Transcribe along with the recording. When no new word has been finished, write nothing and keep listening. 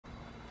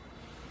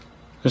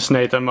This is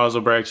Nathan,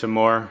 Muzzle Brakes and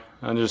More.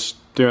 I'm just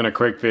doing a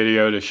quick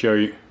video to show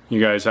you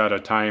guys how to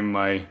time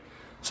my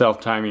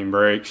self-timing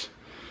brakes.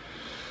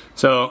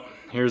 So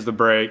here's the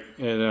brake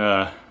with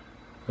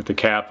the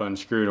cap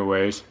unscrewed a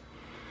ways.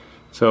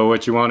 So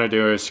what you want to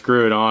do is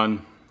screw it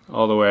on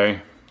all the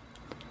way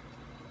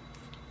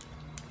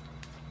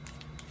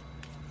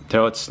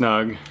until it's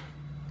snug,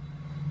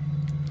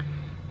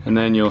 and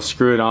then you'll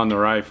screw it on the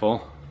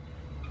rifle.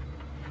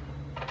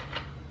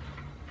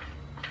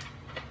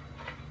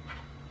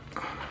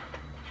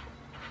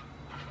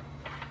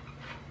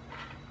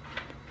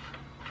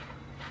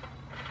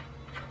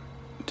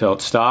 Until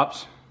it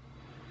stops,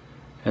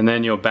 and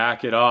then you'll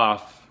back it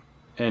off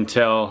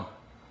until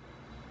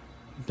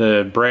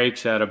the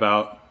brake's at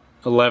about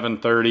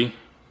 11:30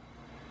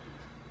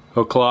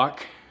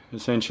 o'clock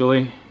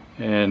essentially,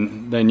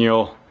 and then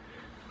you'll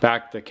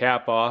back the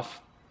cap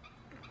off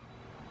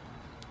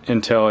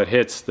until it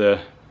hits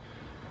the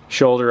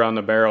shoulder on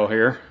the barrel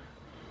here.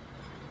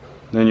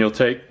 Then you'll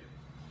take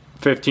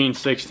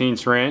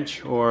 15/16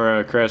 wrench or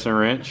a Crescent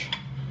wrench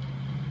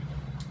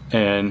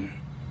and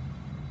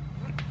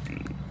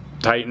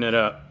tighten it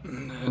up.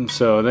 And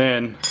so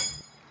then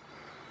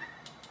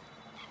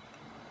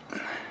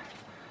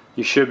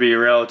you should be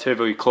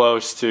relatively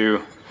close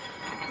to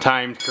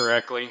timed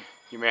correctly.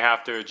 You may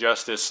have to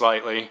adjust this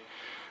slightly,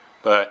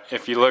 but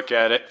if you look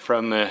at it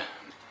from the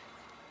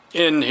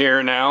end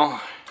here now,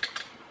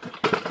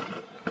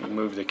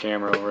 move the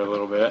camera over a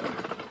little bit.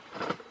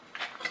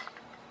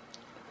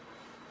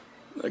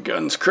 The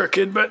gun's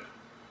crooked, but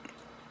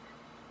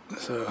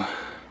so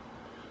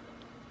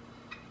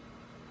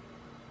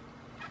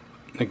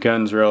the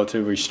gun's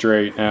relatively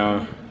straight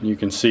now. You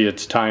can see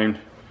it's timed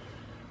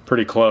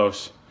pretty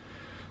close.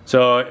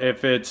 So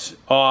if it's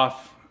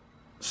off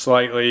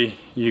slightly,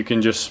 you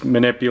can just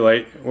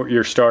manipulate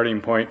your starting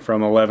point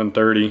from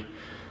 11:30.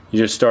 You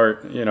just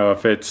start,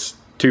 if it's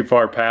too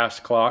far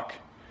past clock,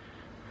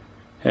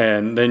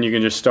 and then you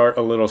can just start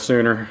a little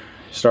sooner.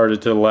 Start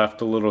it to the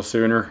left a little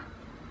sooner.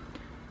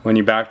 When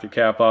you back the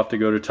cap off to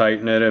go to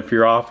tighten it, if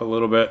you're off a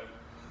little bit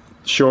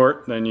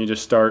short, then you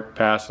just start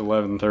past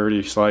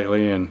 11:30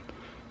 slightly and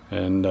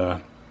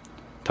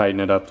tighten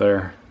it up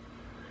there.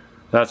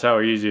 That's how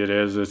easy it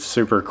is. It's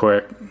super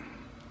quick.